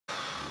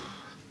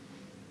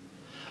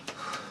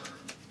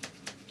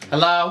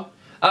Hello?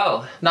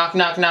 Oh. Knock,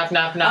 knock, knock,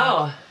 knock, knock.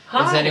 Oh,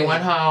 hi. Is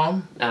anyone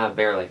home?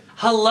 Barely.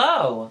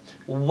 Hello.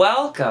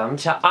 Welcome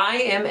to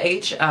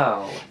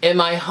IMHO. In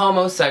my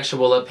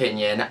homosexual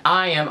opinion,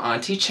 I am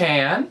Auntie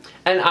Chan.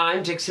 And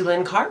I'm Dixie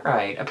Lynn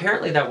Cartwright.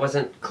 Apparently that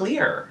wasn't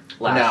clear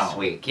last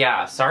week.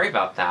 Yeah, sorry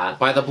about that.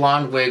 By the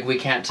blonde wig, we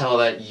can't tell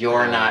that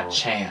you're not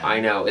Chan.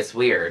 I know, it's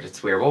weird.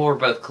 It's weird. Well, we're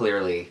both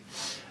clearly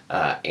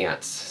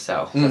ants,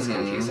 so that's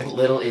confusing.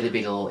 Little itty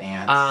bitty little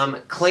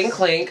ants. Clink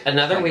clink,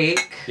 another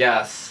week.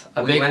 Yes,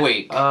 a big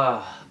week.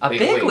 A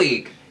big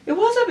week. It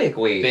was a big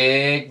week.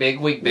 Big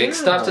week. Big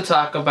stuff to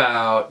talk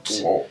about.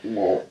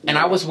 And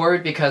I was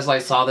worried because I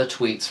saw the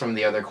tweets from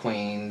the other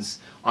queens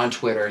on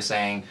Twitter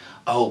saying,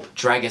 oh,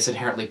 drag is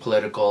inherently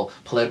political.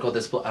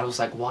 I was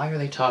like, why are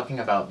they talking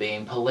about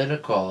being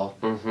political?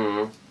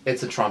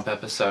 It's a Trump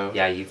episode.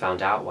 Yeah, you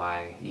found out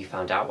why.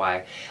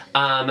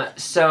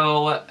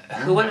 So,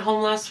 who went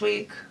home last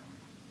week?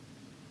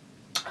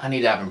 Honey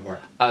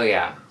Davenport. Oh,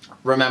 yeah.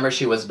 Remember,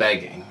 she was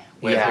begging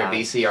with her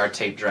VCR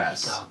tape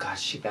dress. Oh,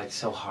 gosh, she begged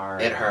so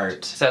hard. It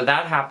hurt. So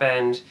that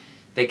happened.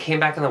 They came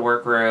back in the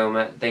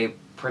workroom. They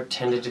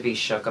pretended to be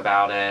shook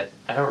about it.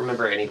 I don't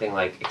remember anything,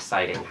 like,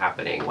 exciting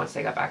happening once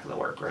they got back in the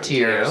workroom.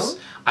 Tears.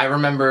 I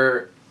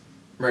remember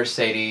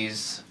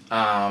Mercedes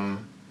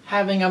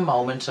having a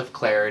moment of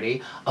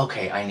clarity.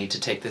 Okay, I need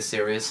to take this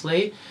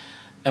seriously.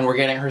 And we're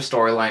getting her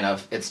storyline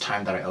of, it's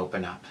time that I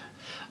open up.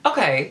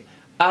 Okay.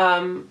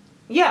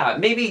 Yeah,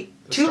 maybe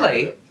too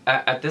late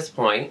at this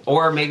point.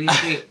 Or maybe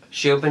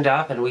she opened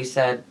up and we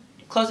said,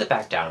 close it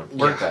back down.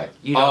 We're good.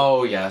 You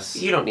don't, yes.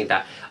 You don't need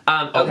that.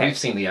 Okay. We've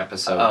seen the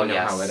episode. Oh, we know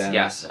how it ends.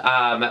 Yes.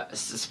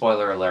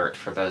 Spoiler alert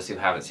for those who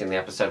haven't seen the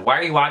episode. Why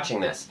are you watching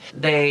this?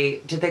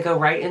 Did they go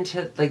right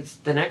into, like,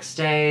 the next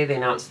day they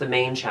announced the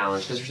main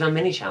challenge? Because there's no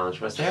mini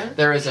challenge, was there?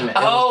 There isn't. It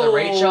was the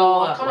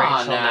Rachel. Come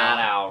on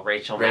now.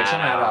 Rachel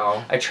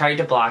Maddow. I tried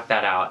to block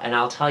that out, and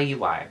I'll tell you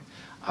why.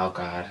 Oh,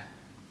 God.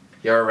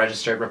 You're a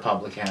registered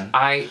Republican.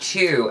 I,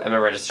 too, am a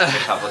registered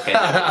Republican.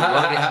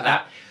 We'll get to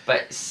that.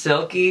 But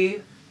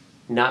Silky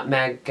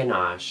Nutmeg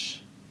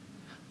Ganache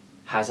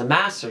has a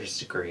master's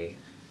degree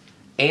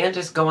and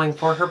is going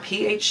for her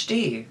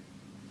PhD.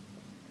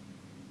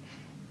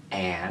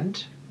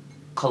 And?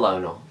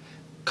 Colonal.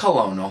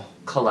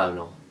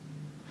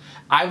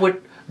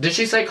 Did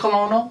she say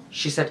colonel?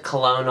 She said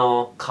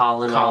colonel.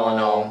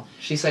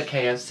 She said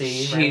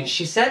KFC.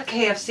 She said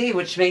KFC,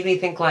 which made me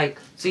think, like,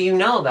 so you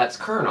know that's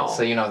Colonel.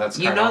 So you know that's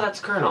Colonel. You know that's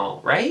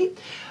Colonel, right?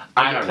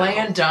 Are you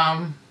playing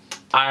dumb?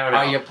 I don't know.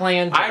 Are you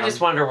playing dumb? I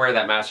just wonder where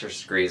that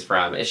master's degree is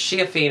from. Is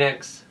she a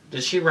Phoenix?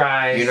 Did she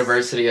rise?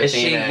 University of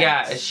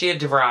Phoenix. Is she a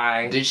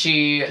DeVry? Did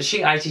she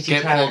ITT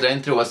get pulled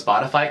in through a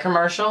Spotify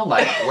commercial?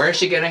 Like, where is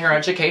she getting her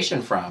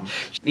education from?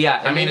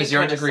 Yeah. I mean, is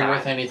your degree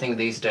worth anything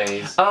these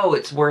days? Oh,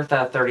 it's worth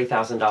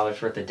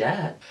 $30,000 worth of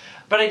debt.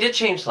 But I did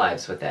change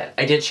lives with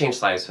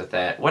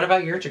it. What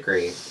about your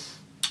degree?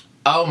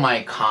 Oh,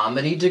 my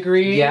comedy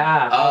degree?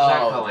 Yeah. How's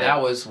that going?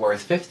 That was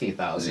worth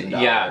 $50,000.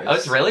 Yeah. Oh,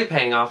 it's really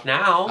paying off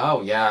now.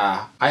 Oh,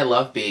 yeah. I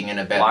love being in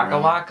a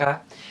bedroom.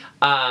 Waka.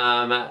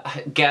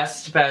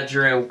 Guest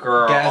bedroom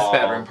girl. Guest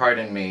bedroom,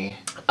 pardon me.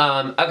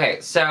 Okay,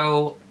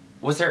 so,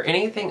 was there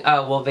anything,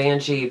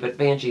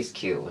 Vanjie's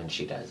cute when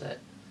she does it.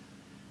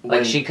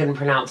 Like, she couldn't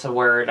pronounce a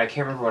word, I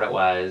can't remember what it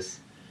was.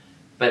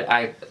 But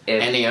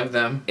any of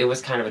them? It was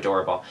kind of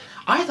adorable.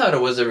 I thought it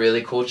was a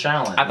really cool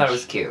challenge. I thought it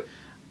was cute.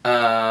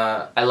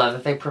 I love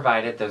that they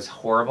provided those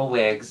horrible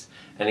wigs,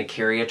 and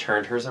Akira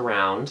turned hers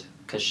around,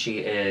 because she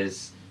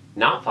is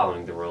not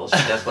following the rules,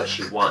 she does what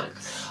she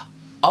wants.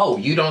 Oh,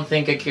 you don't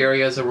think Akira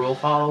is a rule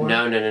follower?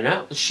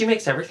 No. She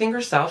makes everything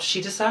herself.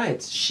 She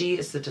decides. She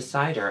is the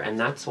decider, and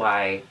that's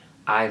why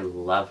I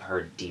love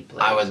her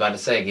deeply. I was about to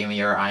say, give me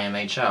your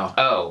IMHO.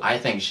 Oh. I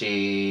think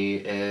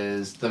she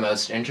is the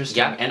most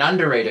interesting and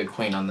underrated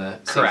queen on the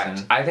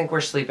season. I think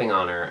we're sleeping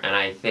on her, and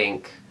I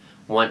think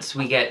once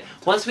we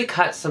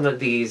cut some of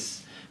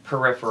these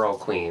peripheral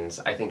queens,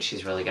 I think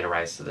she's really going to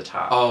rise to the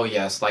top. Oh,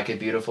 yes, like a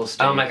beautiful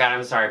state. Oh, my God,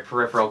 I'm sorry.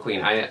 Peripheral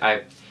queen.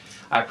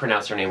 I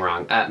pronounced her name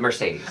wrong.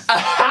 Mercedes.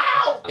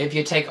 If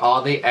you take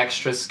all the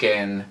extra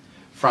skin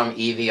from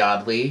Evie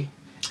Oddly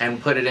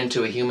and put it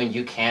into a human,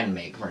 you can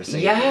make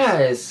Mercedes.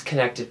 Yes,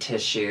 connective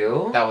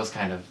tissue. That was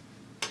kind of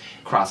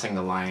crossing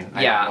the line.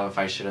 I don't know if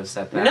I should have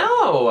said that.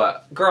 No!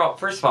 Girl,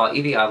 first of all,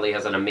 Evie Oddly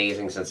has an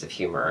amazing sense of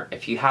humor.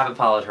 If you haven't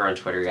followed her on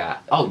Twitter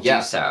yet,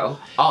 do so.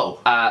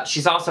 Oh.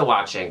 She's also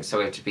watching, so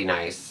we have to be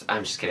nice.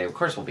 I'm just kidding. Of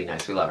course we'll be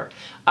nice. We love her.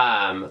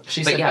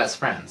 She's best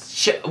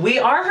friends. We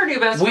are her new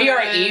best friends. We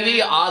are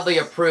Evie Oddly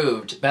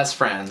approved best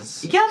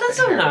friends. Yeah, that's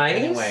so nice.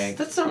 Anyway.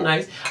 That's so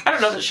nice. I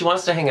don't know that she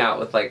wants to hang out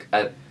with, like,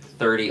 a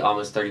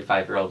almost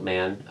 35-year-old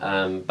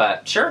man.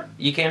 But sure,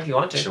 you can if you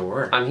want to.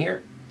 Sure. I'm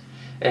here.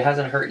 It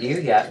hasn't hurt you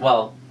yet.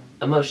 Well,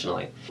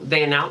 emotionally.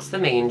 They announced the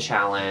main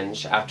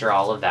challenge after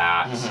all of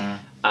that.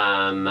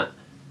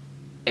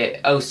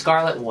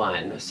 Scarlett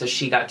won, so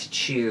she got to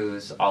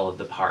choose all of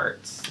the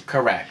parts.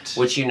 Correct.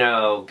 Which,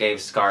 gave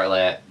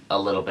Scarlett a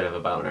little bit of a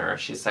boner.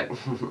 She's like,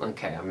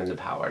 okay, I'm in the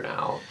power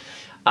now.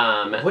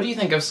 What do you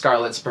think of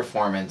Scarlett's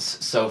performance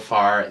so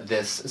far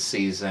this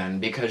season?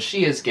 Because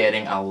she is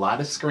getting a lot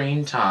of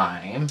screen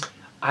time.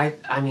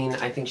 I mean,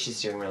 I think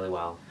she's doing really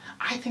well.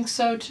 I think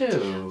so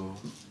too.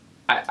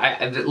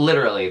 I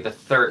literally,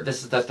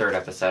 this is the third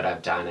episode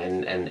I've done,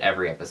 and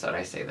every episode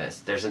I say this.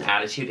 There's an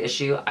attitude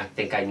issue. I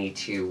think I need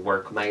to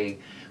work my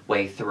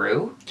way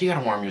through. You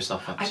gotta warm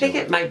yourself up. I think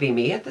it might be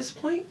me at this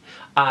point.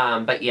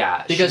 But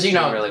yeah, because she's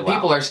doing really well.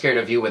 People are scared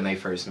of you when they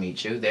first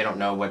meet you. They don't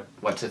know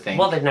what to think.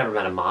 Well, they've never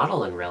met a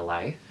model in real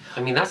life.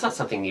 I mean, that's not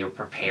something you're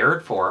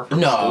prepared for from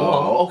no.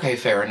 school. Okay,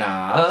 fair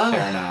enough.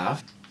 Fair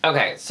enough.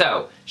 Okay,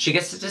 so she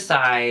gets to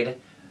decide.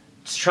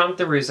 Trump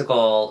the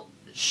Rusical,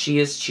 she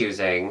is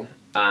choosing.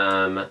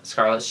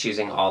 Scarlett's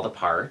choosing all the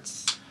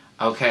parts.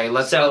 Okay,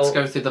 let's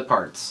go through the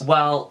parts.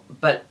 Well,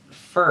 but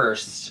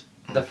first,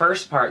 the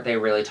first part they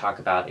really talk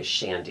about is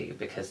Shandy,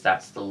 because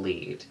that's the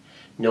lead.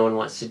 No one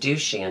wants to do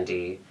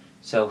Shandy,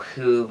 so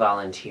who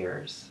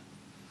volunteers?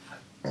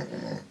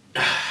 The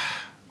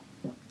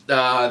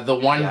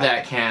one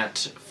that can't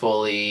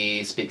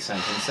fully speak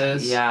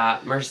sentences. Yeah,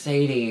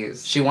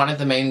 Mercedes. She wanted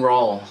the main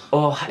role.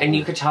 Oh, and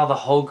you could tell the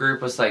whole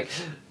group was like,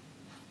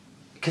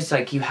 because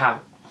like you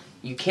can't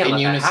in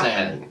let unison, that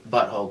happen.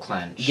 Butthole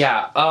clench.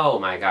 Yeah. Oh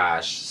my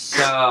gosh.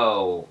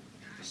 So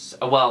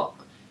well,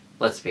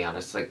 let's be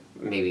honest. Like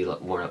maybe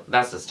more.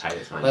 That's as tight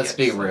as mine. Let's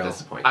be real. At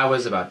this point. I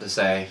was about to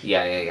say.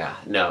 Yeah.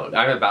 No,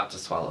 I'm about to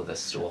swallow this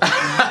stool. Stool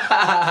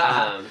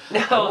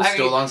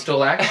on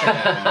stool action.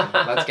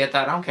 Let's get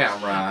that on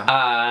camera.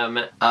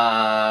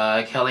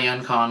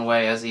 Kellyanne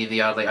Conway as Evie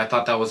Oddly. I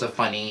thought that was a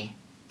funny.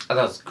 Oh,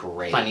 that was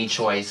great. Funny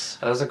choice.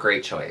 That was a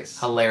great choice.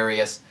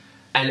 Hilarious.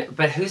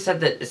 But who said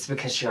that it's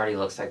because she already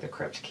looks like the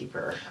Crypt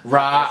Keeper?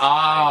 Right.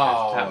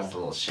 Oh. That was a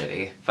little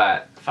shitty,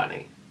 but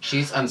funny.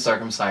 She's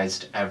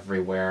uncircumcised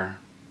everywhere.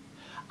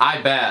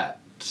 I bet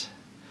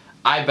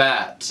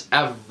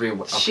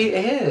everywhere. Okay. She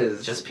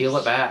is. Just peel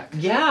it back.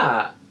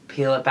 Yeah.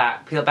 Peel it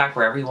back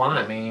wherever you want.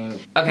 I mean...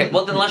 Okay,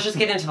 well then let's just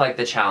get into, like,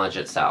 the challenge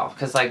itself.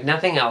 Because, like,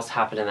 nothing else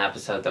happened in the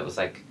episode that was,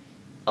 like,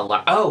 a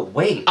lot... Oh,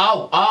 wait.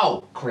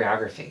 Oh!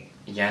 Choreography.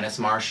 Yanis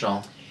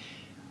Marshall.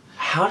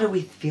 How do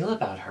we feel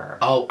about her?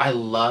 Oh, I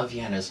love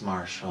Yanis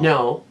Marshall.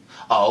 No.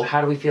 Oh. How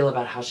do we feel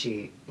about how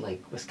she,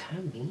 like, was kind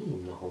of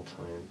mean the whole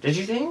time? Did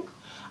you think?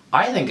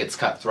 I think it's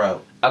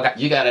cutthroat. Okay.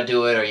 You gotta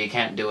do it or you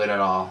can't do it at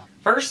all.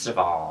 First of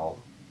all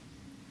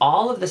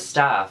of the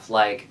stuff,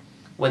 like,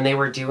 when they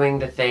were doing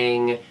the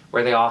thing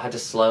where they all had to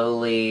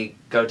slowly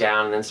go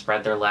down and then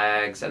spread their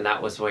legs, and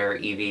that was where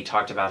Evie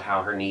talked about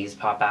how her knees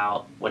pop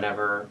out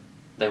whenever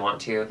they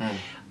want to.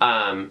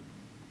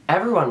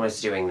 Everyone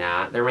was doing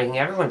that. They're making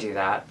everyone do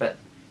that, but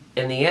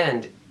in the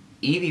end,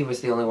 Evie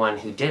was the only one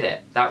who did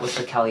it. That was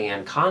the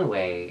Kellyanne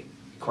Conway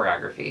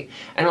choreography.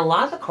 And a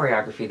lot of the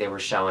choreography they were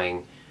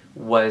showing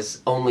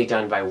was only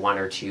done by one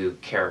or two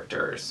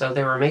characters. So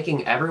they were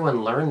making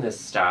everyone learn this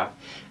stuff.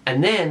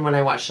 And then when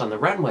I watched on the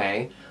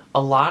runway,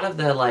 a lot of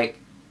the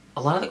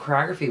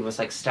choreography was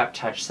like step,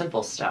 touch,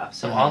 simple stuff.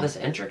 So all this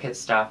intricate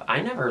stuff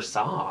I never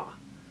saw.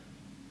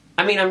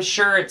 I mean, I'm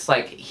sure it's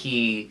like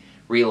he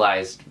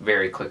realized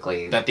very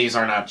quickly that these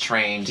are not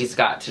trained. He's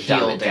got to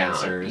dumb it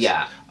dancers. Down.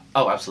 Yeah.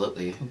 Oh,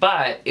 absolutely.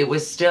 But it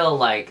was still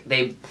like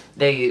they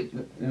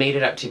made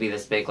it up to be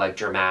this big like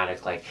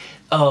dramatic like,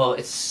 oh,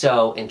 it's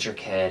so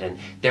intricate and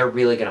they're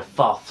really gonna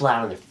fall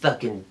flat on their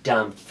fucking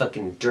dumb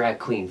fucking drag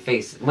queen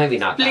faces. Maybe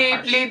not that bleep,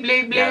 harsh. bleep,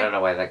 bleep, bleep. Yeah, I don't know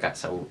why that got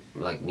so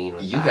like mean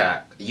with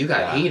that. You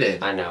got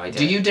heated. I know I did.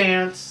 Do you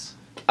dance?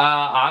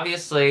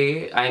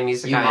 Obviously, I'm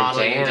music. You I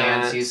model, you dance.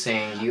 dance, you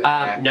sing, you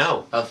act.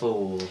 No. A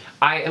fool.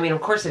 I mean, of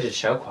course I did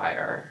show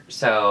choir,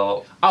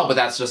 so... Oh, but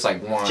that's just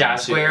like 1,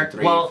 jazz 2, square?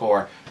 3, Well,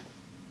 4.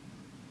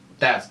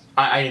 That's...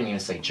 I didn't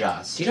even say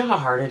just. Do you know how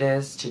hard it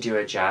is to do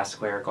a jazz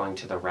square going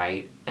to the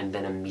right and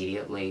then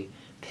immediately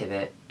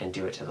pivot and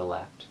do it to the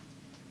left?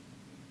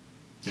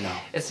 No.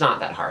 It's not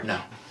that hard. No.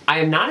 I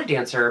am not a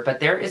dancer, but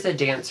there is a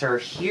dancer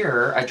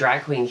here, a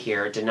drag queen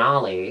here,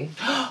 Denali.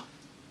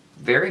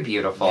 Very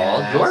beautiful.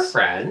 Yes. Your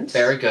friend.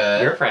 Very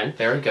good. Your friend.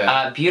 Very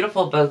good.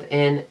 Beautiful both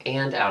in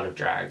and out of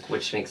drag,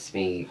 which makes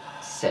me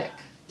sick.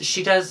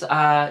 She does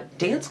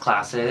dance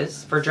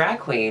classes for drag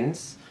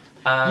queens.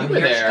 You were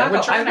there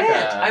with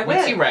I went.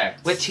 With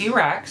T-Rex. With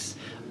T-Rex.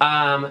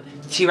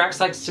 T-Rex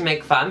likes to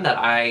make fun that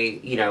I,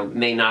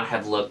 may not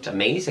have looked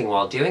amazing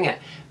while doing it,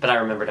 but I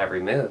remembered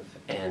every move.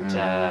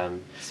 And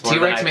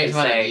T-Rex made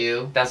fun of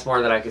you. That's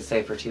more than I could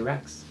say for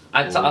T-Rex.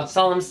 That's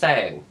all I'm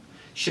saying.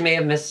 She may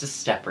have missed a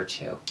step or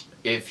two.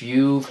 If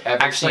you've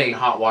ever seen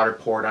hot water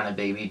poured on a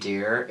baby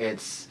deer,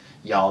 it's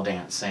y'all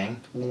dancing.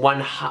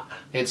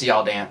 It's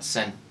y'all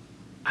dancing.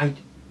 I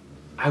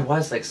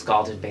was like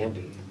scalded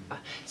Bambi.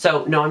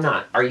 So, no, I'm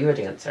not. Are you a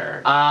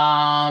dancer?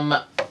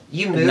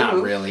 You move.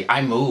 Not really.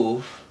 I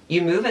move.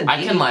 You move and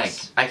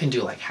I can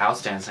do like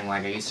house dancing.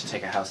 Like I used to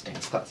take a house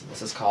dance class.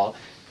 This is called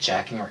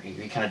jacking, where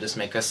you kind of just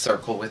make a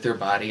circle with your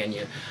body and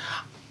you...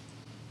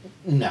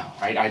 No,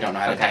 I don't know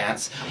how to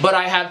dance. But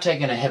I have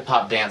taken a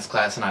hip-hop dance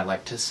class, and I'd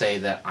like to say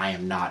that I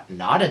am not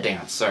a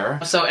dancer.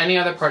 So any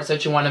other parts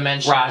that you want to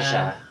mention?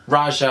 Raja.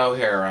 Raja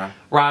O'Hara.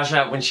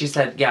 Raja, when she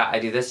said, yeah, I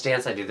do this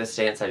dance, I do this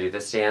dance, I do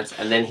this dance,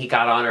 and then he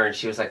got on her and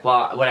she was like,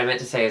 well, what I meant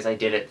to say is I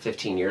did it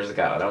 15 years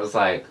ago. And I was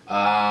like, girl,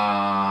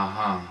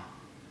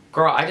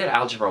 I did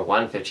Algebra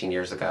 1 15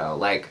 years ago.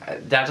 Like,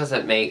 that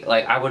doesn't make,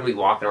 like, I wouldn't be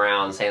walking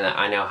around saying that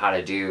I know how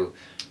to do,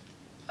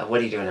 what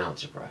do you do in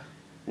Algebra?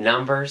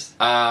 Numbers?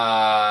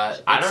 I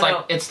don't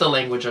know. It's the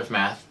language of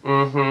math.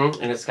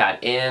 Mm-hmm. And it's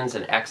got N's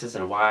and X's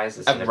and Y's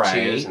instead of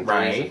 2's and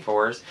 3's and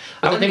 4's.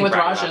 But the thing with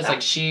Raja is,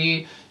 like,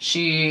 she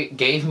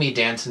gave me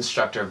dance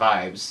instructor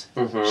vibes.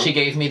 Mm-hmm. She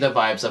gave me the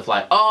vibes of,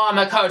 like, oh, I'm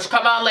a coach.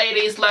 Come on,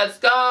 ladies, let's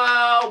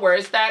go.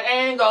 Where's that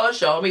angle?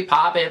 Show me.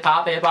 Pop it,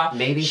 pop it, pop.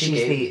 Maybe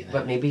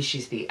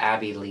she's the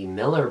Abby Lee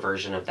Miller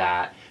version of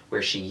that,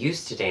 where she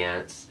used to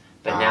dance,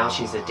 but now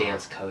she's a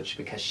dance coach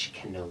because she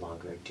can no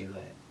longer do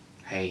it.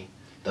 Hey.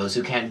 Those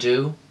who can't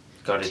do,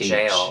 go to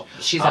jail.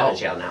 She's out of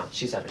jail now.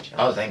 She's out of jail.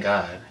 Oh, thank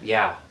God.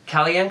 Yeah.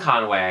 Kellyanne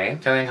Conway.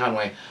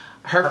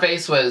 Her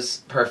face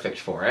was perfect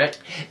for it.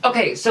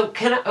 Okay, so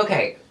real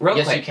quick.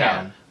 Yes, you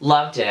can.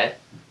 Loved it.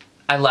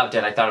 I loved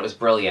it. I thought it was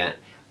brilliant.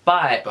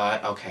 But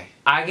okay.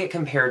 I get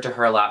compared to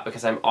her a lot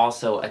because I'm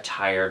also a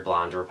tired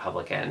blonde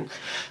Republican.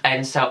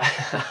 And so...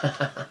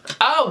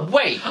 Oh,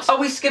 wait! Oh,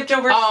 we skipped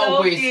over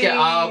Silky.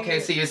 Okay,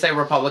 so you say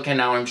Republican,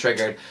 now I'm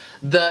triggered.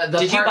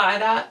 Did you buy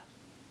that?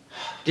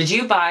 Did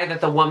you buy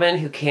that the woman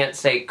who can't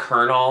say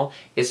colonel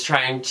is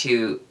trying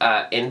to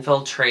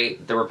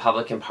infiltrate the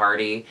Republican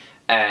Party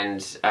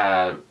and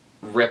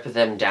rip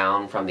them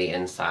down from the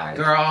inside?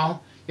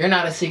 Girl, you're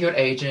not a secret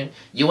agent.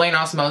 You ain't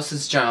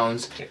Osmosis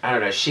Jones. I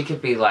don't know. She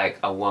could be like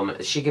a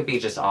woman. She could be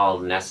just all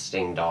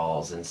nesting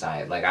dolls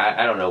inside. Like,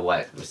 I don't know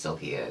what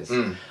Silky is.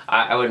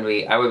 I would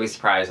be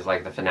surprised if,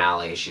 like, the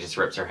finale, she just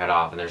rips her head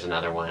off and there's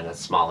another one, a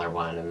smaller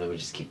one, and then we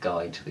just keep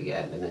going to the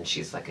end, and then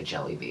she's like a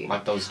jelly bean.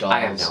 Like those dolls. I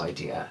have no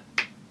idea.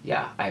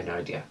 Yeah, I have no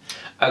idea.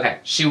 Okay.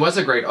 She was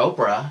a great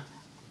Oprah.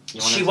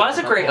 She was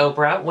a great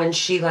Oprah when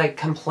she, like,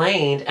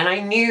 complained. And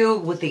I knew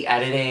with the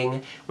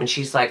editing, when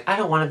she's like, I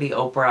don't want to be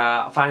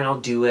Oprah. Fine,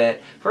 I'll do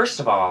it. First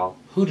of all...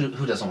 Who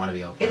doesn't want to be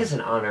Oprah? It is an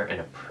honor and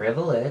a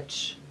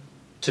privilege.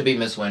 To be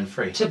Miss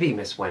Winfrey. To be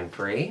Miss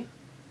Winfrey.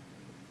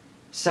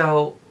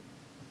 So,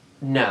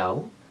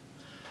 no.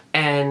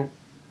 But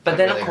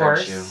then, of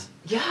course... Hurt you.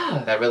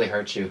 Yeah. That really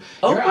hurts you.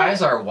 Oprah. Your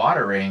eyes are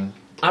watering.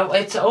 Oh,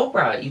 it's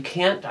Oprah.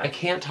 I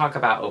can't talk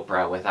about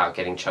Oprah without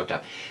getting choked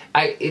up.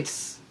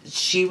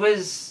 She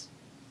was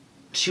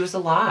a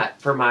lot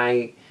for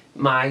my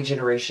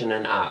generation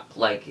and up.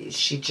 Like,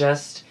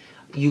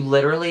 you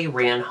literally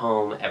ran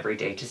home every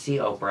day to see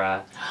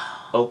Oprah.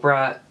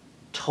 Oprah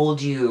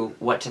told you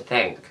what to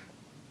think.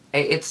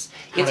 It's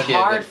hard. Be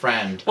a good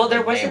friend. Well,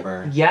 there wasn't.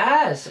 Neighbor.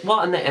 Yes.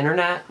 Well, and the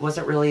internet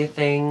wasn't really a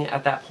thing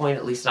at that point.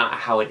 At least not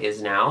how it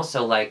is now.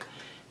 So, like,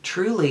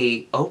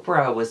 truly,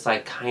 Oprah was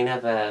like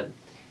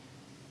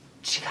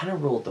she kind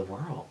of ruled the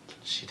world.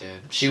 She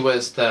did. She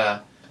was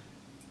the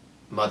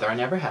mother I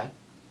never had.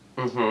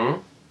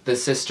 Mm-hmm. The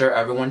sister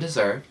everyone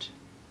deserved.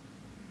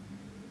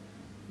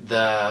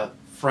 The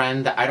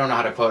friend that, I don't know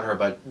how to quote her,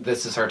 but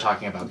this is her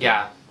talking about Gail.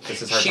 Yeah.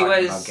 This is her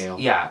talking about Gail.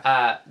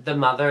 Yeah. The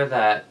mother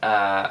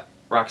that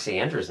Roxy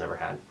Andrews never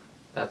had.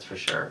 That's for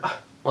sure.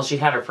 Well, she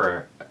had her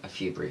for a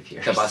few brief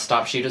years. The bus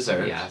stop she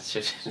deserved. Yeah.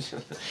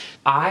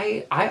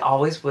 I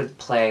always would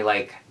play,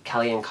 like,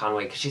 Kellyanne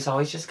Conway, because she's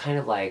always just kind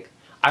of like...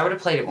 I would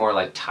have played it more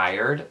like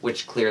Tired,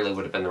 which clearly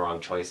would have been the wrong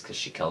choice because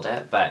she killed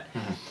it. But,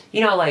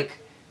 you know, like,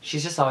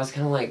 she's just always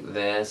kind of like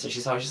this. And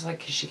she's always just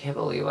like, she can't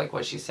believe, like,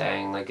 what she's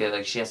saying. Like,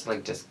 she has to,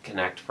 like,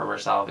 disconnect from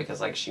herself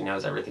because, like, she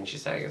knows everything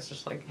she's saying is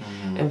just, like,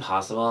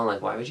 impossible. And,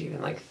 like, why would you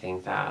even, like,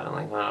 think that? And,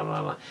 like, blah,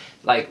 blah, blah.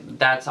 Like,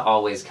 that's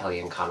always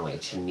Kellyanne Conway.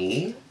 To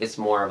me, it's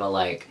more of a,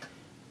 like,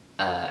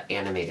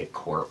 animated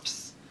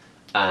corpse.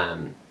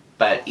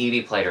 But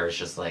Evie played her as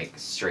just, like,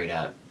 straight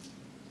up.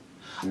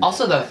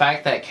 Also, the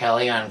fact that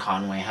Kellyanne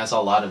Conway has a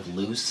lot of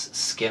loose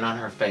skin on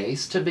her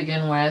face to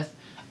begin with,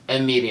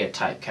 immediate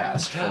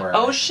typecast for her.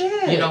 Oh,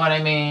 shit. You know what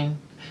I mean?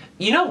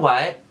 You know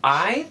what?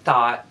 I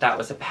thought that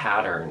was a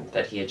pattern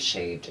that he had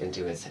shaved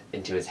into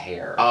his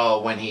hair.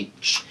 Oh, when he...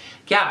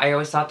 Yeah, I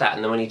always thought that.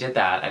 And then when he did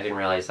that, I didn't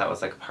realize that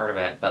was, like, a part of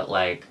it. But,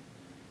 like,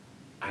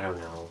 I don't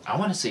know. I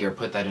want to see her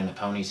put that in a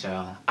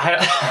ponytail.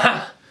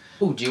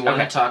 Ooh, do you want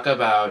to talk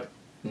about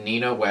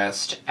Nina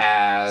West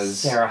as...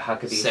 Sarah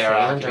Huckabee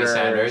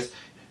Sanders.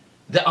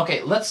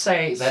 Okay, let's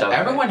say that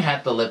everyone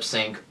had the lip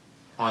sync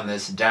on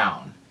this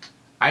down.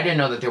 I didn't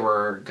know that they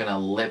were gonna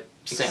lip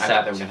sync.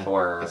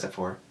 Except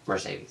for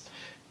Mercedes.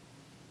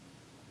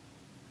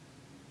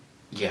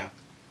 Yeah.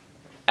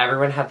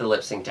 Everyone had the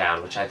lip sync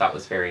down, which I thought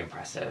was very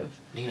impressive.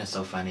 Nina's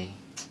so funny.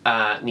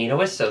 Nina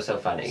was so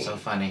funny. So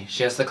funny.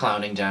 She has the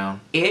clowning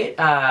down.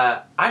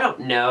 I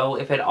don't know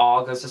if it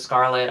all goes to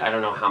Scarlett. I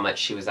don't know how much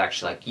she was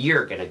actually like,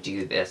 you're gonna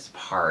do this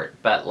part.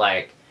 But,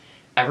 like,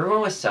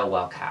 everyone was so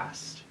well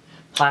cast.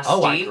 Plastique.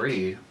 Oh, I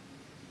agree.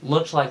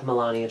 Looked like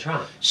Melania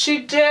Trump.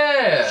 She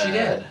did. She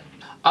did.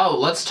 Oh,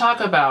 let's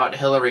talk about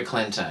Hillary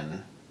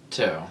Clinton,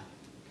 too.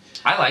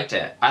 I liked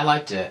it.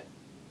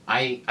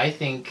 I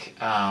think...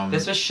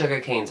 this was Sugar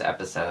Cane's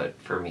episode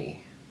for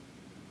me.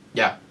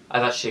 Yeah. I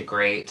thought she did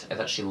great. I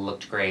thought she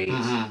looked great.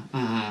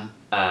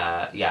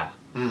 Yeah.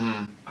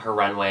 Her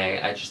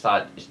runway, I just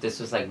thought this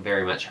was like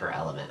very much her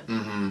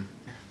element.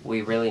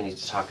 We really need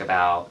to talk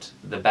about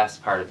the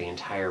best part of the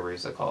entire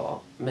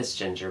musical, Miss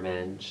Ginger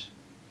Minge.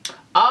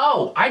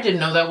 Oh, I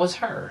didn't know that was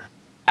her.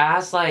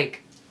 As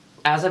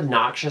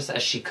obnoxious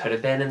as she could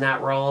have been in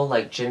that role,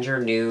 like Ginger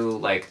knew,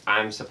 like,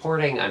 I'm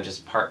supporting, I'm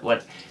just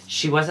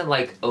she wasn't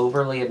like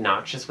overly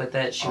obnoxious with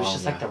it. She was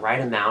just like the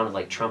right amount of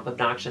like Trump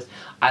obnoxious.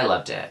 I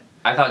loved it.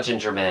 I thought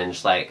Ginger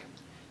Minge, like,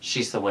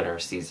 she's the winner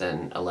of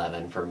season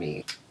 11 for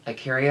me.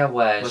 Akira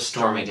was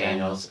Stormy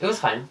Daniels. It was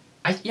fun.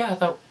 I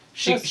thought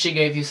she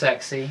gave you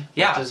sexy.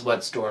 Yeah. Which is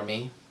what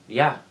Stormy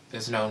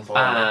is known for.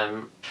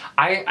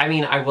 I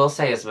mean, I will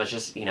say, as much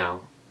as, you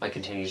know, I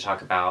continue to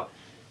talk about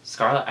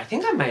Scarlett, I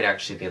think I might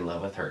actually be in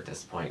love with her at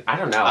this point. I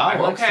don't know.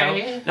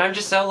 I'm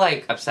just so,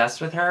 like,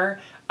 obsessed with her.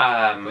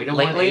 We don't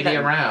want Lady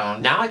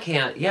around. Now I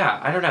can't,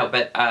 I don't know,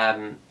 but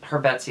her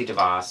Betsy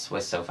DeVos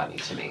was so funny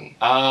to me.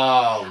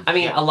 Oh. I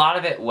mean, a lot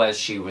of it was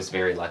she was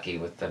very lucky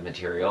with the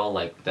material,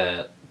 like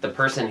the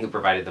person who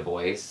provided the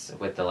voice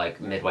with the, like,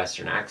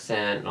 Midwestern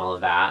accent and all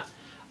of that,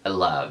 I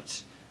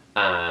loved.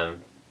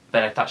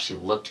 But I thought she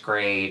looked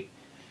great.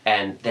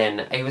 And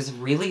then it was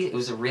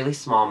a really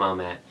small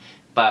moment.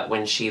 But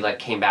when she, like,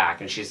 came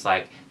back and she's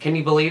like, can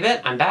you believe it?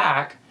 I'm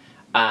back.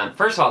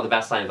 First of all, the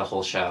best line of the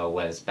whole show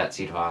was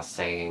Betsy DeVos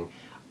saying,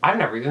 I've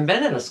never even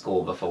been in a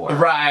school before.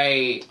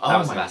 Right. That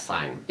was the best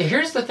line.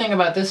 Here's the thing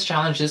about this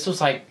challenge. This was,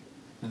 like,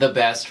 the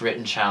best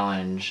written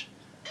challenge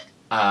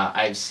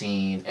I've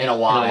seen in a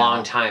while. In a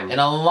long time. In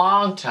a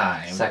long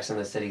time. Sex and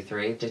the City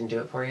 3 didn't do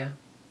it for you?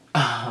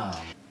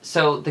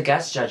 So, the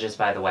guest judges,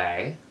 by the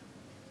way,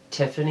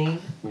 Tiffany,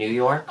 New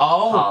York,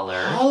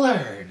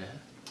 Pollard.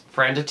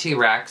 Friend of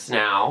T-Rex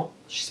now.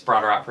 She's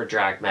brought her out for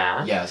Drag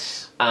Math.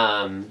 Yes.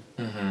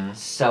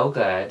 So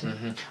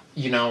good.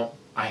 You know,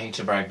 I hate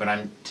to brag, but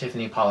I'm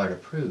Tiffany Pollard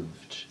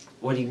approved.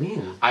 What do you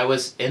mean? I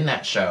was in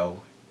that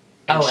show,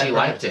 and she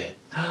liked it.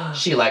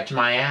 She liked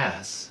my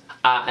ass.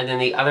 And then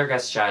the other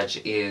guest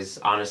judge is,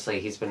 honestly,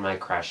 he's been my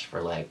crush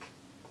for like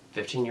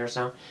 15 years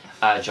now,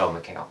 Joel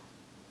McHale.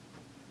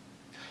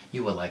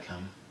 You would like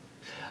him.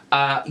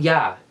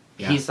 Yeah.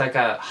 He's like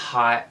a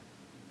hot,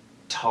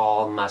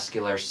 tall,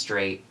 muscular,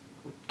 straight,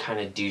 kind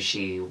of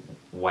douchey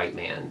white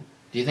man.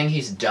 Do you think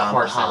he's dumb Of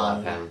course hung? I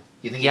love him.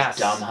 You think he's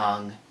dumb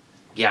hung?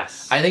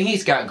 Yes. I think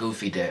he's got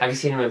goofy dick. Have you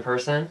seen him in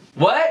person?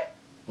 What?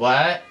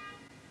 What?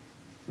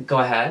 Go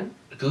ahead.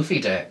 Goofy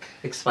dick.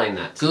 Explain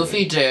that to Goofy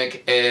me.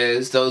 dick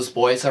is those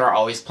boys that are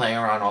always playing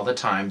around all the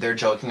time. They're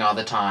joking all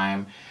the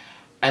time.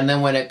 And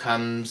then when it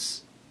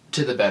comes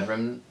to the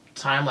bedroom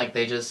time, like,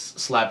 they just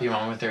slap you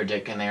on with their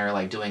dick and they're,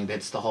 like, doing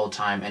bits the whole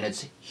time. And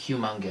it's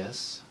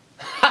humongous.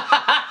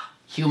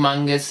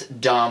 Humongous,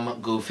 dumb,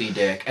 goofy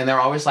dick. And they're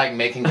always, like,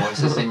 making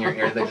voices in your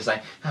ear. They're just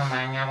like,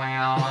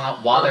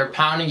 while they're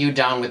pounding you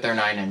down with their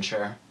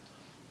 9-incher.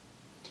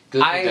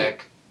 Goofy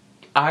dick.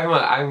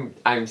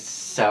 I'm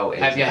so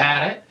into Have you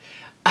had it?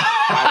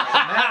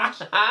 I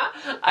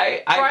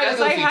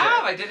guess I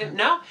have. I didn't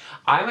know.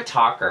 I'm a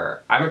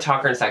talker. I'm a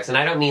talker in sex, and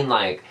I don't mean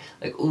like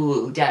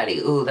ooh, daddy,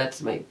 ooh,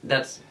 that's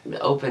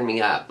open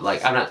me up.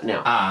 Like, I'm not, no.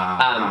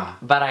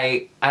 But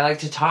I like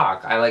to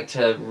talk. I like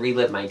to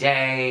relive my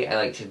day. I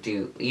like to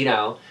do, you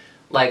know,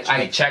 like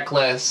I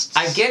checklists.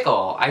 I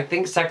giggle. I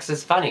think sex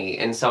is funny,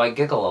 and so I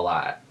giggle a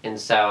lot. And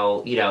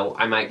so, you know,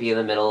 I might be in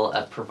the middle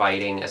of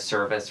providing a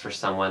service for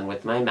someone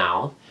with my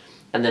mouth,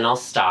 and then I'll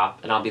stop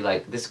and I'll be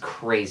like, this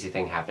crazy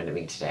thing happened to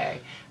me today.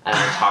 And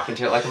I'm talking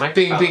to it like a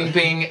microphone. Bing, bing,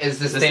 bing. Is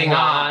this thing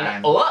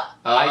on? Oh,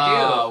 I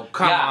do.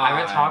 Come on.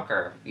 I'm a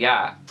talker.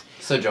 Yeah.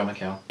 So Joe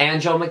McHale. And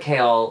Joe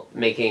McHale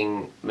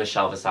making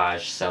Michelle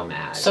Visage so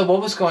mad. So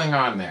what was going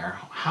on there?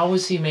 How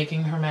was he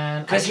making her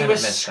mad? Because he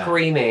was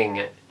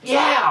screaming,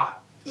 yeah,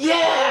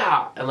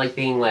 yeah! And like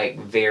being like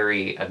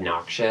very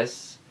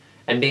obnoxious.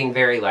 And being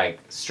very, like,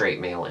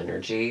 straight male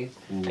energy.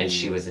 And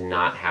she was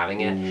not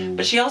having it.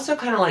 But she also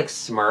kind of, like,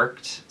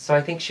 smirked. So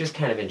I think she was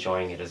kind of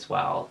enjoying it as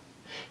well.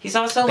 He's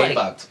also, They like...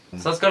 fucked.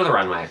 So let's go to the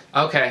runway.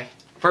 Okay.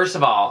 First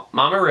of all,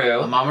 Mama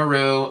Ru. Mama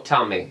Ru.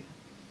 Tell me.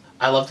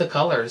 I love the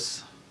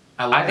colors.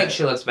 I think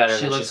she looks better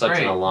than she's looked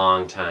in a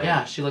long time.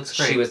 Yeah, she looks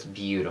great. She was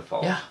beautiful.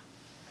 Yeah.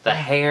 The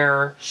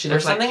hair.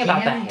 There's something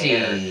about the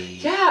hair.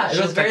 Yeah,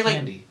 it was very,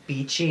 like,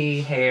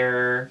 beachy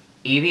hair.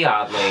 Evie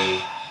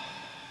Oddly.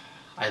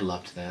 I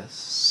loved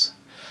this.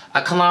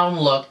 A clown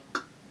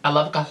look. I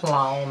love a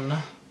clown.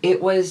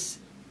 It was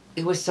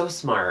so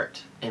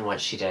smart in what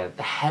she did.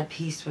 The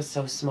headpiece was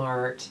so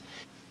smart.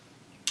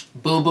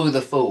 Boo Boo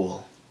the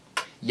Fool.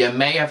 You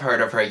may have heard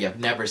of her, you've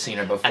never seen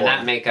her before. And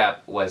that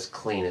makeup was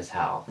clean as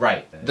hell.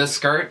 Right. The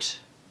skirt,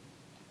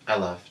 I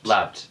loved.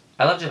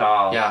 I loved it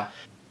all. Yeah.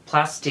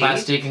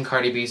 Plastique and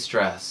Cardi B's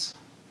dress.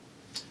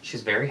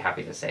 She's very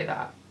happy to say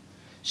that.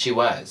 She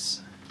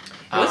was.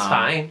 It was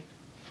fine.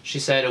 She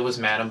said it was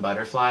Madame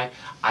Butterfly.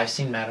 I've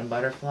seen Madame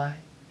Butterfly.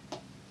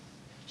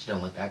 She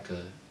don't look that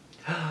good.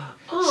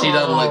 She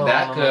doesn't look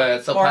that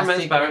good. So poor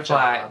Miss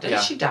Butterfly.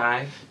 Does she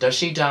die? Does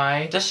she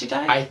die? Does she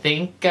die? I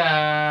think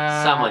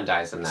someone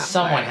dies in that.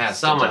 Someone play. has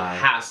someone to die.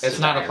 has to. It's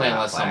not die a play in that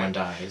unless play. someone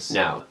dies.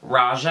 No,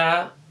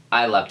 Raja.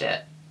 I loved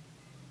it.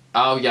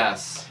 Oh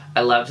yes.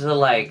 I loved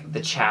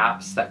the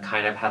chaps that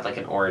kind of had like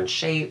an orange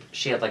shape.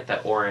 She had like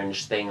that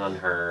orange thing on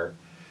her,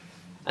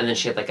 and then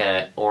she had like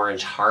an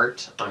orange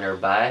heart on her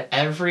butt.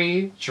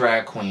 Every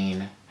drag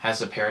queen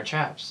has a pair of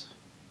chaps.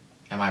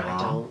 Am I wrong?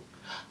 I don't.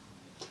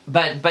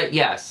 But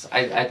yes,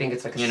 I think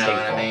it's like a You know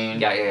staple. what I mean?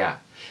 Yeah.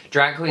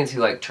 Drag queens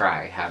who like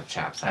try have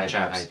chaps. I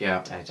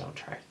don't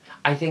try.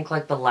 I think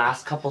like the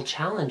last couple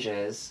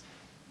challenges,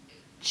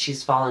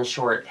 she's fallen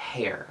short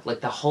hair. Like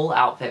the whole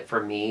outfit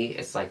for me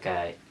is like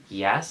a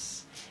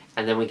yes,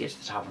 and then we get to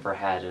the top of her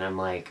head, and I'm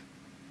like,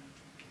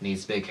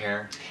 needs big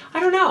hair. I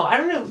don't know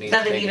Needs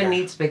that it big even hair.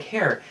 needs big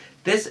hair.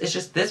 This is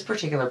just this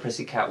particular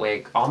pussycat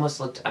wig almost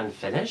looked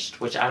unfinished,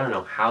 which I don't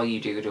know how you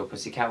do to a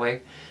pussycat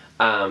wig.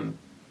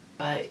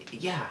 But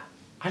yeah,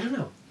 I don't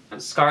know.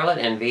 Scarlet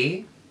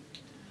Envy.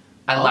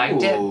 I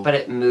liked it, but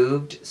it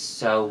moved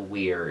so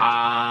weird.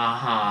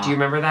 Uh-huh. Do you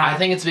remember that? I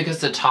think it's because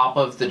the top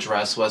of the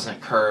dress wasn't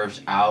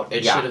curved out.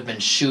 It should have been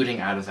shooting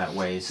out of that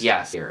waist.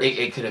 Yes.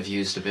 It could have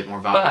used a bit more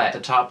volume at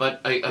the top,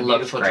 but a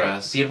beautiful great.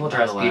 dress. Beautiful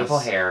dress, beautiful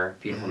hair,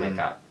 beautiful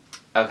makeup.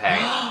 Okay.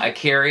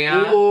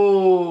 Akira.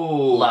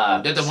 Ooh.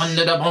 Loved. The one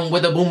that up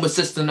with the boom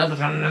assistant.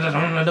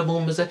 The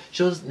boom assistant.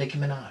 She was Nicki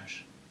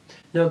Minaj.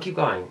 No, keep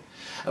going.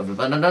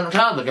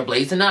 Looking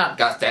blazing up,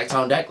 got stacks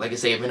on deck like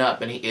he's saving up,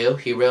 and he ill,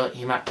 he real,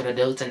 he might gonna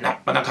do tonight,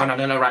 but I'm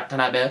gonna right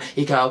tonight, bill.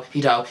 He cold, he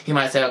dope, he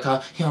might say a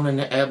call, he on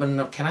the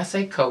ebon. Can I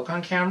say coke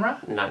on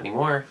camera? Not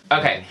anymore.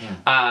 Okay.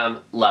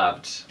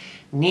 Loved.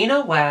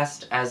 Nina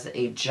West as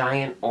a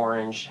giant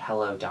orange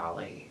Hello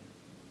Dolly.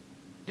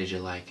 Did you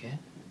like it?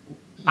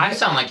 You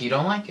sound like you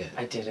don't like it.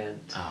 I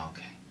didn't. Oh,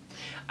 okay.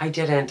 I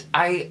didn't.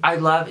 I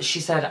love. She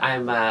said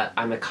I'm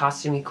a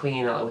costumey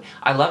queen.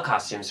 I love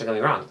costumes. Don't get me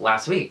wrong.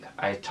 Last week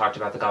I talked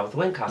about the God with the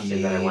Wind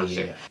costume that I wanted to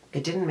do.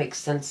 It didn't make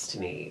sense to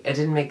me. It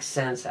didn't make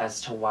sense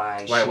as to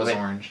why it was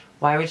orange.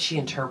 Why would she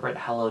interpret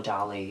Hello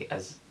Dolly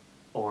as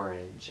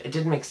orange? It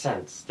didn't make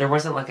sense. There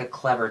wasn't like a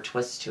clever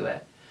twist to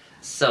it.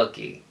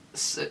 Silky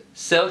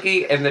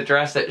in the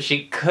dress that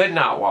she could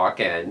not walk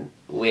in,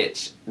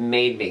 which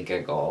made me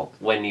giggle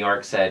when New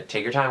York said,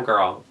 "Take your time,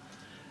 girl."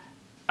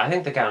 I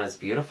think the gown is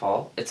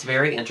beautiful. It's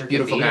very intricate.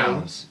 Beautiful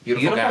gowns.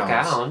 Beautiful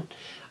gown.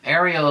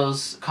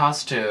 Ariel's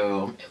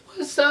costume.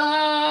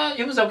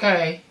 It was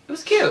okay. It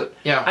was cute.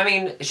 Yeah. I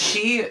mean,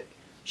 she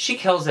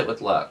kills it with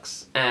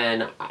looks,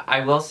 and I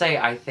will say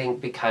I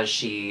think because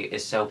she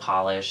is so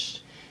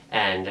polished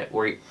and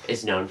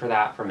is known for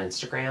that from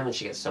Instagram, and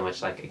she gets so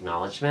much like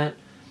acknowledgement.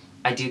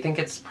 I do think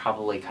it's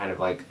probably kind of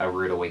like a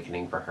rude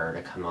awakening for her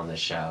to come on the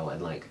show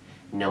and like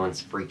no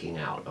one's freaking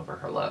out over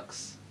her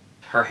looks.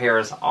 Her hair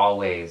is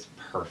always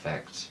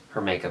perfect.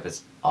 Her makeup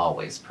is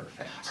always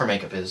perfect. Her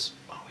makeup is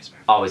always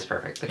perfect. Always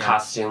perfect. The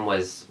costume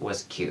was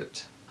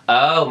cute.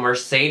 Oh,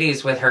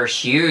 Mercedes with her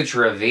huge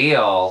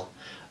reveal.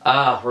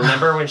 Oh,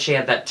 remember when she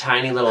had that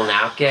tiny little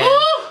napkin?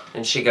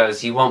 And she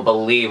goes, "You won't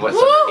believe what's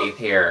underneath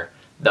here.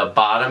 The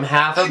bottom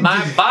half of my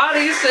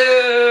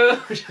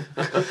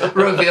bodysuit."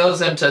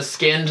 Reveals into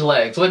skinned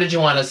legs. What did you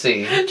want to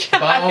see? Bones?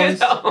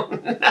 I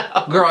don't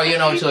know. Girl, you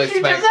know what to She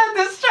expect. just had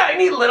this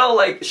tiny little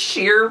like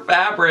sheer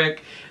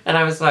fabric, and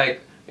I was like,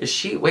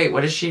 wait,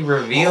 what is she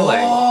revealing?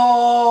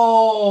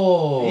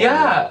 Oh!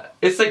 Yeah,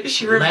 it's like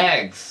she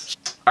legs.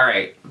 All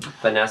right,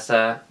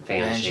 Vanessa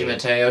Angie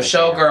Mateo,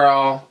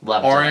 showgirl,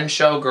 Loved orange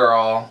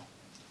showgirl,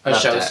 a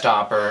Loved it.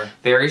 showstopper.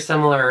 Very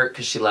similar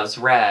because she loves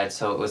red,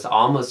 so it was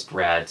almost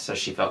red, so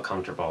she felt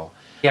comfortable.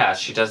 Yeah,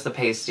 she does the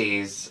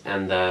pasties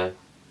and the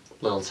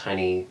little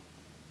tiny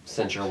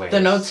cincher waist. The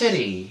no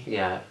titty.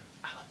 Yeah.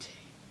 I love titty.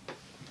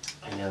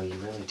 I know, you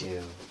really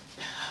do.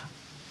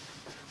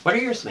 What are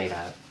yours made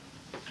of?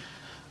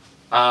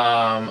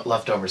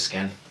 Leftover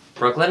skin.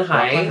 Brooklyn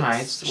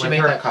Heights. She with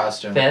made her that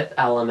costume. Fifth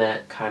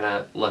Element kind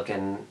of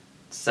looking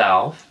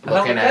self.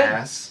 Looking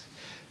ass.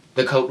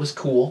 The coat was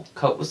cool.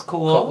 Coat was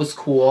cool.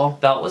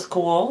 Belt was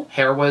cool.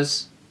 Hair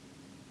was...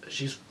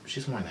 She's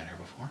worn that hair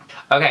before.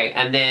 Okay,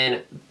 and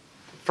then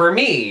for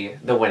me,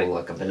 the winning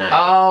look of the night.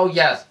 Oh,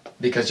 yes.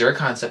 Because you're a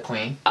concept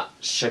queen.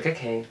 Sugar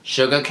Cane.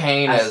 Sugar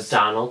Cane as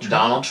Donald Trump.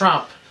 Donald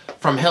Trump.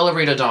 From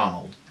Hillary to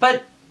Donald.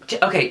 But,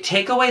 okay,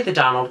 take away the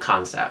Donald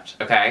concept,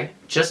 okay?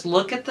 Just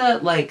look at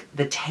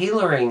the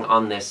tailoring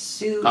on this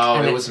suit. Oh,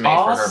 and it was made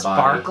for her body.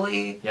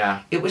 Sparkly.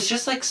 Yeah. It was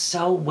just, like,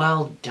 so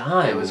well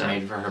done. It was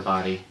made for her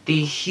body.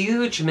 The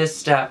huge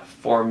misstep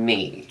for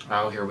me.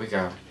 Oh, here we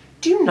go.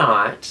 Do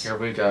not Here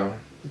we go.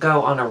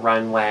 go on a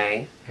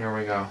runway Here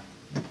we go.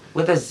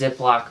 with a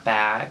Ziploc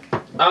bag.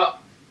 Oh.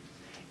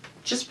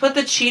 Just put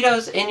the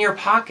Cheetos in your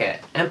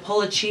pocket and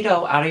pull a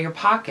Cheeto out of your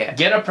pocket.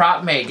 Get a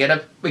prop made. Get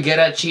a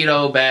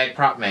Cheeto bag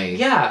prop made.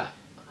 Yeah.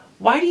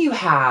 Why do you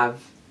have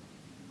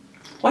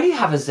a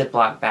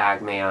Ziploc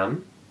bag,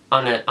 ma'am,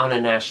 on a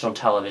national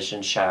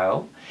television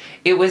show?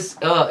 It was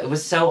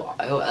so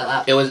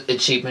It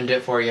cheapened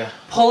it for you.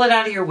 pull it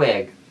out of your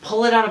wig.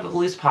 Pull it out of a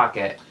loose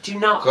pocket. Do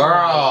not.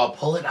 Girl,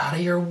 pull it out of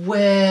your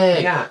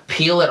wig. Yeah.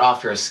 Peel it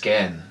off your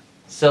skin.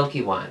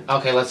 Silky won.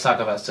 Okay, let's talk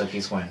about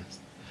Silky's win.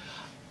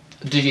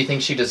 Did you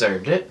think she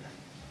deserved it?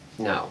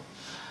 No.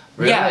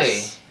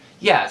 Really?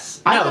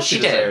 Yes. I No, thought she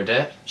deserved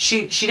did. it.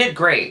 She did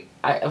great.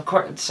 Of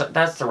course,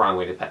 that's the wrong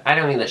way to put it. I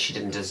don't mean that she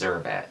didn't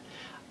deserve it.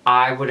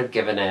 I would have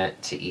given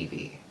it to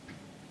Evie.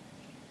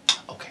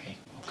 Okay.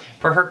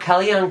 For her,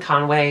 Kellyanne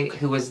Conway,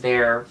 who was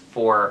there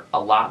for a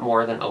lot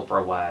more than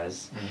Oprah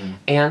was,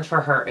 and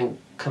for her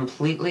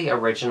completely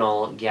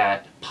original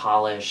yet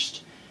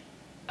polished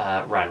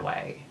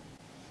runway.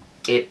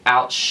 It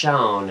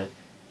outshone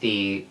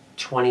the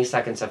 20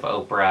 seconds of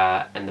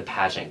Oprah and the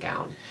pageant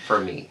gown for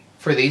me.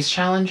 For these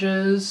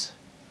challenges,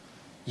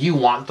 you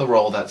want the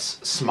role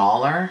that's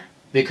smaller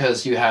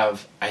because you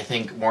have, I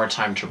think, more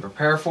time to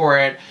prepare for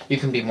it. You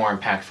can be more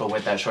impactful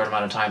with that short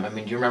amount of time. I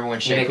mean, do you remember when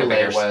Shea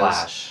Coulee was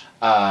splash.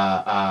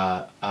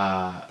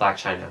 Black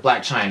China.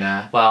 Black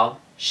China? Well,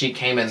 she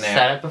came in there.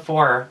 Said it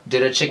before.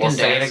 Did a chicken we'll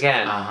dance. Say it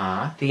again.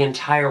 Uh-huh. The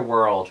entire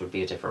world would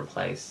be a different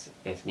place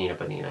if Nina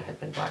Bonina had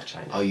been Black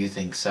China. Oh, you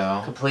think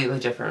so? Completely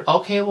different.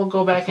 Okay, we'll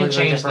go back and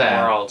change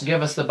that. World.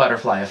 Give us the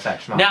butterfly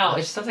effect, Mom. No,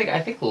 it's something, I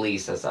think Lee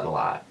says that a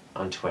lot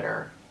on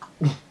Twitter.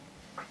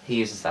 He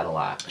uses that a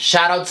lot.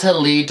 Shout out to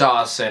Lee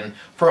Dawson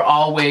for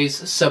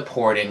always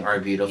supporting our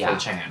beautiful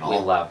channel. We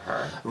love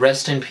her.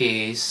 Rest in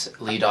peace,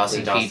 Lee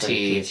Dawson,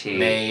 PT.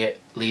 May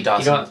Lee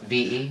Dawson... You know what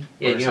VE?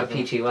 Yeah, you know what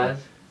PT was?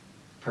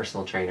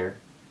 Personal trainer.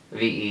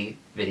 VE,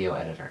 video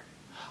editor.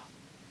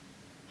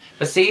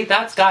 But see,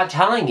 that's God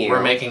telling you.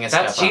 We're making a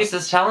step That's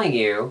Jesus telling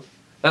you.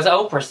 That's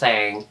Oprah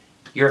saying,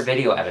 you're a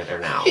video editor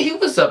now. He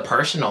was a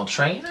personal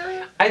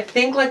trainer? I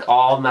think like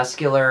all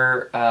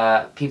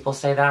muscular people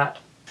say that.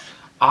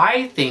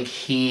 I think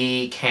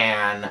he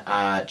can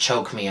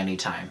choke me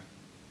anytime.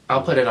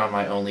 I'll put it on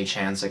my Only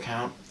Chance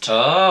account.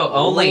 Oh,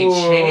 Only Ooh.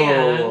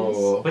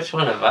 Chance. Which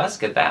one of us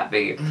could that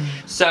be?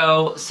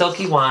 So,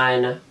 Silky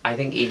won. I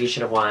think Evie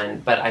should have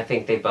won, but I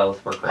think they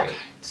both were great. Okay.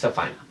 So,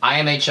 fine.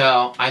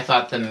 IMHO, I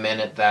thought the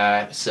minute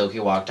that Silky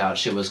walked out,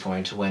 she was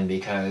going to win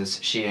because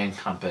she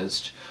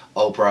encompassed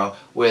Oprah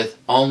with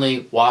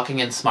only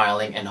walking and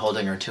smiling and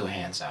holding her two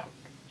hands out.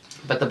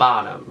 But the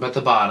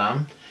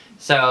bottom.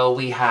 So,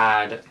 we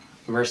had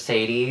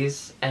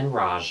Mercedes and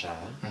Raja.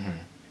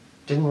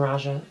 Didn't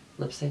Raja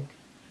lip sync?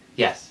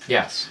 Yes.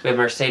 Yes. We have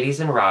Mercedes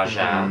and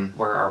Raja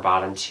were our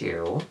bottom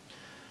two.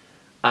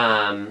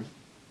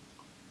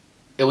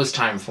 It was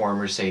time for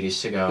Mercedes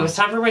to go. It was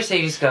time for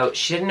Mercedes to go.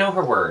 She didn't know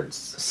her words.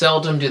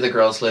 Seldom do the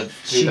girls do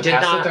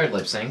the third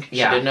lip sync.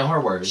 Yeah. She didn't know her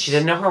words. She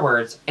didn't know her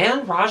words.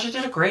 And Raja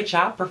did a great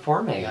job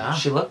performing. Yeah.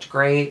 She looked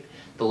great.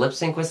 The lip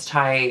sync was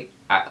tight.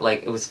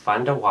 Like, it was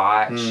fun to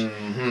watch.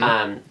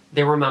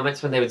 There were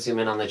moments when they would zoom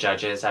in on the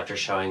judges after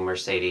showing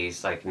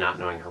Mercedes, like, not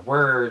knowing her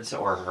words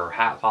or her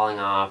hat falling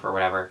off or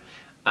whatever.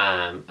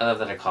 I love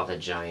that I called it a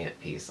giant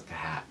piece, like a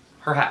hat.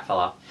 Her hat fell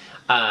off.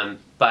 And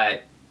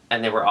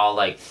they were all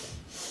like...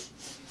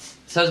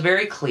 So it was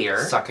very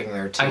clear. Sucking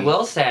their teeth. I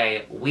will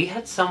say, we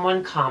had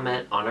someone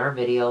comment on our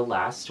video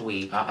last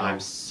week, and I'm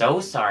so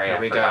sorry I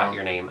forgot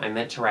your name. I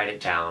meant to write it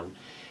down.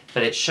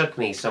 But it shook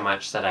me so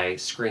much that I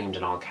screamed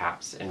in all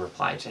caps in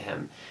reply to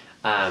him.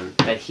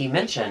 But he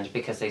mentioned,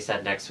 because they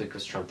said next week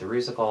was Trump the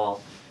Rusical,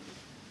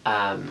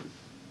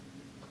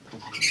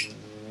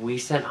 we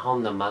sent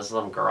home the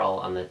Muslim girl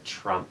on the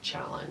Trump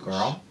challenge.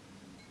 Girl?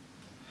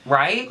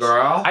 Right?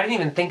 Girl? I didn't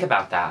even think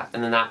about that.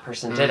 And then that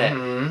person did it.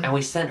 And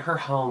we sent her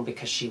home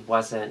because she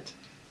wasn't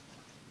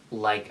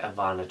like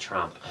Ivana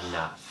Trump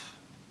enough.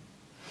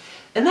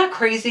 Isn't that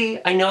crazy?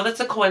 I know that's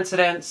a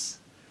coincidence.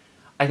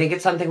 I think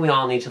it's something we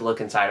all need to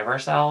look inside of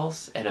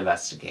ourselves and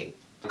investigate.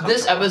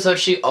 This episode,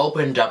 she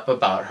opened up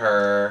about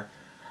her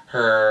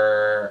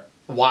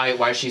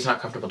why she's not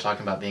comfortable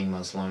talking about being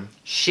Muslim.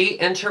 She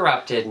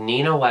interrupted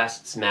Nina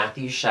West's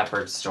Matthew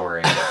Shepard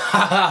story to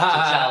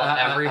tell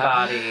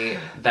everybody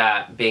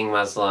that being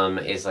Muslim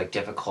is like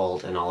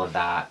difficult and all of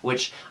that,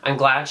 which I'm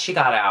glad she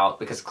got out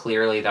because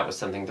clearly that was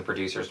something the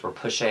producers were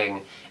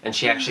pushing and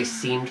she actually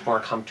seemed more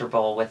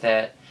comfortable with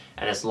it.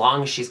 And as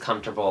long as she's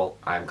comfortable,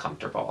 I'm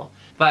comfortable.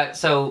 But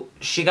so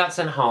she got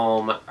sent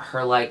home.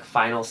 Her like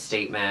final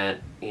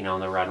statement, you know,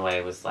 on the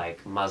runway was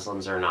like,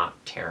 Muslims are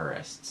not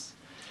terrorists.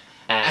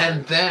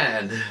 And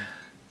then...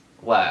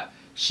 What?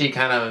 She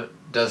kind of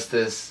does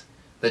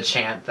the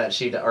chant that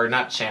she... Or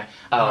not chant.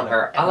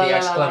 The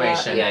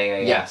exclamation. Yeah.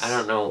 Yes. I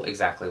don't know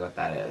exactly what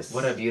that is.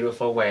 What a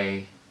beautiful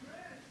way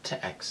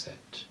to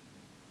exit.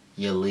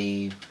 You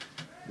leave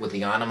with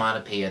the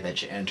onomatopoeia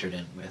that you entered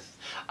in with.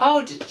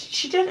 Oh,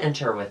 she did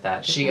enter with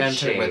that. She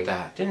entered with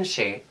that. Didn't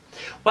she?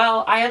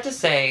 Well, I have to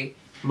say,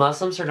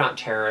 Muslims are not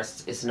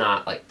terrorists is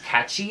not, like,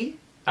 catchy.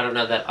 I don't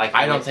know that, like...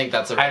 I don't think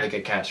that's a really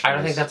good catchphrase. I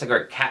don't think that's a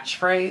great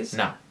catchphrase.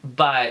 No.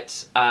 But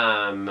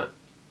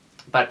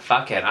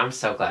fuck it. I'm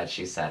so glad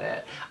she said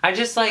it. I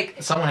just, like...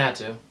 Someone had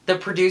to. The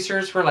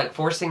producers were, like,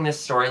 forcing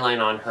this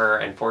storyline on her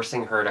and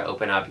forcing her to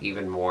open up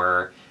even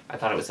more. I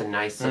thought it was a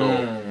nice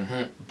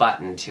little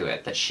button to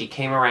it. That she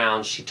came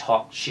around, she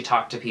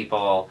talked to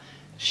people,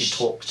 She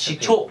talked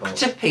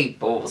to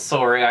people.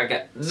 Sorry, I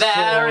get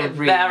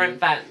very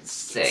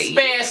fancy.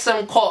 Spare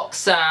some cocks,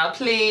 sir,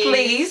 please.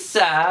 Please,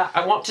 sir.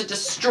 I want to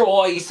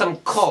destroy some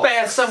cocks.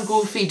 Spare some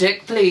goofy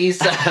dick, please.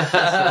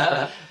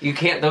 You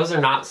can't. Those are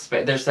not.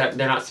 They're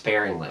not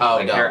sparingly. Oh,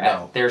 like,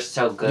 no. They're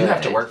so good. You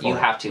have to work for it. You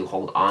have to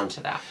hold on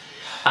to that.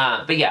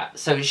 But yeah,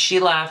 so she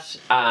left.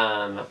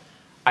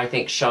 I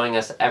think showing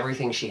us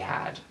everything she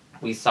had.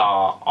 We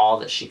saw all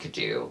that she could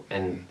do,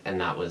 and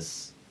that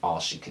was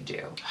all she could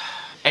do.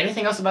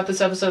 Anything else about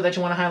this episode that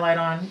you want to highlight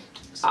on?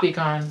 Speak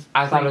on?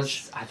 I thought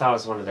it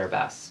was one of their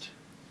best.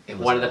 It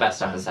was one of the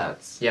best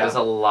episodes. Yeah. It was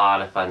a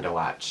lot of fun to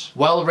watch.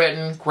 Well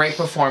written, great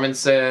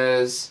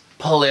performances,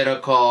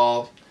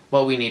 political,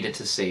 what we needed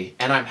to see.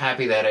 And I'm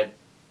happy that it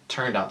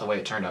turned out the way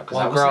it turned out, because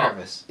I was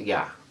nervous.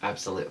 Yeah,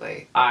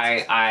 absolutely.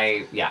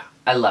 I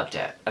loved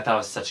it. I thought it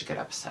was such a good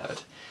episode.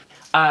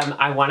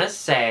 I want to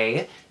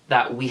say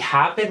that we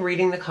have been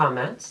reading the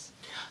comments.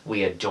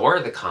 We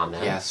adore the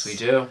comments. Yes, we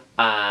do.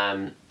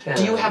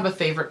 Do you have a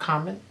favorite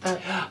comment?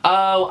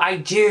 Oh, I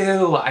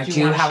do. I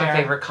do have a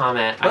favorite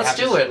comment. Let's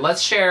do it.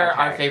 Let's share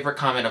our favorite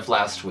comment of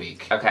last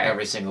week. Okay.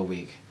 Every single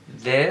week.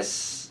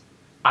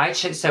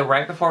 So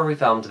right before we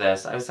filmed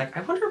this, I was like,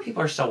 I wonder if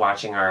people are still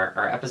watching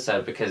our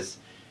episode, because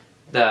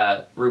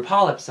the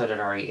RuPaul episode had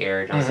already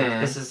aired. And I was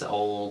like, this is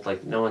old.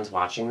 Like, no one's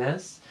watching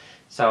this.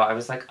 So I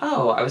was like,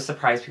 I was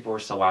surprised people were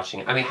still watching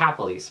it. I mean,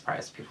 happily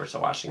surprised people were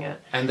still watching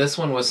it. And this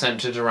one was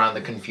centered around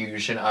the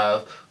confusion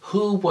of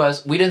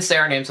we didn't say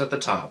our names at the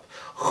top.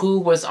 Who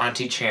was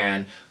Auntie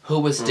Chan? Who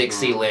was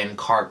Dixie Lynn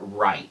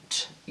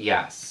Cartwright?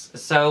 Yes.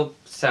 So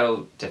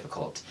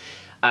difficult.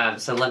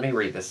 So let me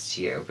read this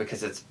to you,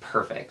 because it's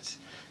perfect.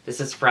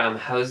 This is from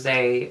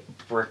Jose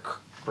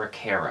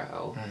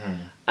Bracero.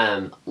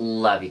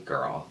 Love you,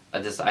 girl.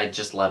 I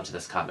just loved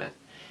this comment.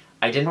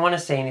 I didn't want to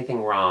say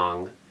anything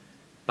wrong,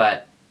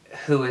 but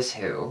who is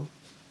who?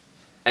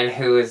 And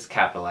who is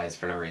capitalized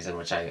for no reason,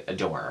 which I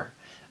adore.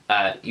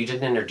 You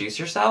didn't introduce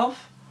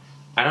yourself?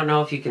 I don't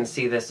know if you can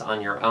see this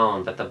on your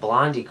own, but the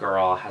blondie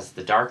girl has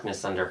the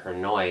darkness under her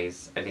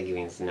nose. I think he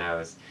means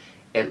nose.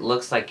 It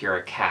looks like you're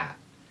a cat.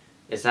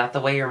 Is that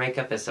the way your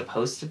makeup is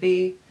supposed to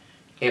be?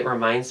 It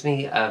reminds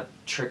me of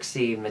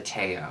Trixie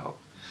Mateo.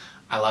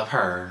 I love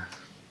her.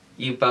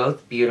 You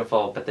both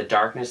beautiful, but the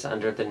darkness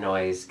under the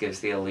noise gives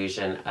the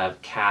illusion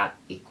of cat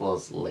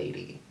equals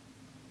lady.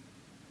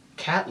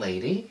 Cat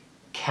lady?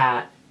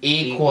 Cat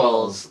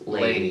equals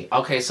lady.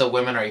 Okay, so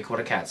women are equal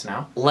to cats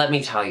now? Let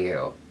me tell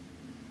you,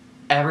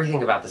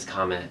 everything about this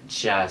comment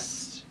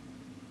just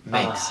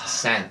makes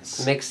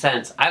sense. Makes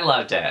sense. I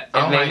loved it.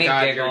 It made me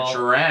giggle. You're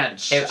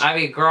drenched.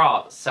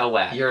 Girl, so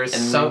wet. You're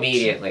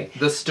immediately.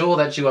 The stool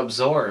that you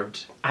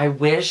absorbed. I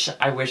wish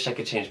I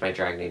could change my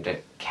drag name to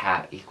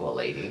Cat Equal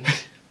Lady.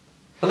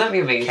 Wouldn't that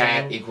be amazing?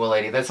 Cat Equal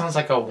Lady. That sounds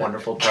like a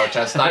wonderful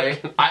protest.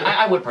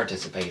 I would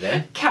participate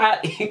in. Cat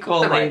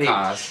Equal Lady. Right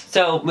cause.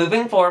 So,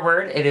 moving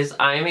forward, it is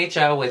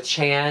IMHO with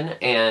Chan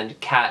and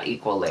Cat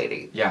Equal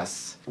Lady.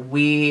 Yes.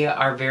 We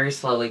are very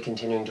slowly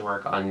continuing to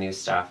work on new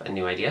stuff and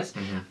new ideas.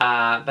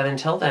 But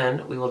until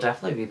then, we will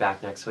definitely be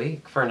back next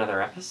week for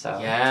another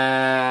episode.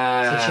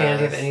 Yes. So, Chan,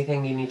 do you have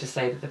anything you need to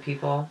say to the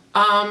people?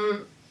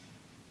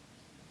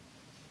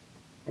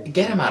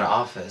 Get him out of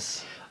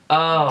office.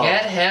 Oh.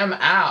 Get him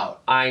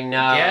out. I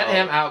know. Get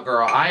him out,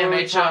 girl. What IMHO. are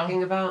we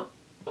talking about?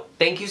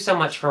 Thank you so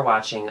much for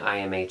watching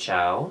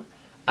IMHO.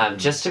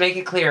 Just to make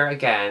it clear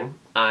again,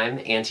 I'm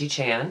Auntie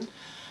Chan.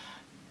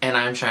 And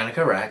I'm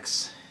Shanika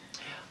Rex.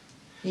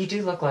 You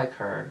do look like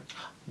her.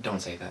 Don't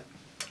say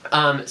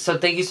that. So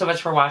thank you so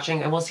much for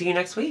watching, and we'll see you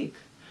next week.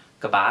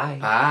 Goodbye.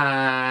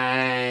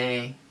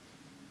 Bye.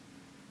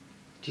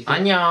 Do you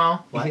think,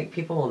 Annyeong. You think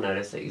people will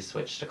notice that you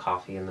switched to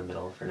coffee in the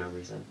middle for no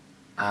reason?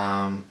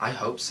 I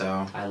hope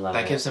so. I love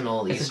that. That gives him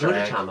a little Easter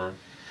egg. It's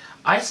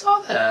I saw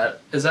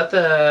that. Is that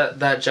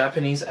that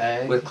Japanese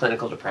egg? with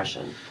clinical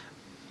depression.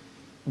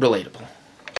 Relatable.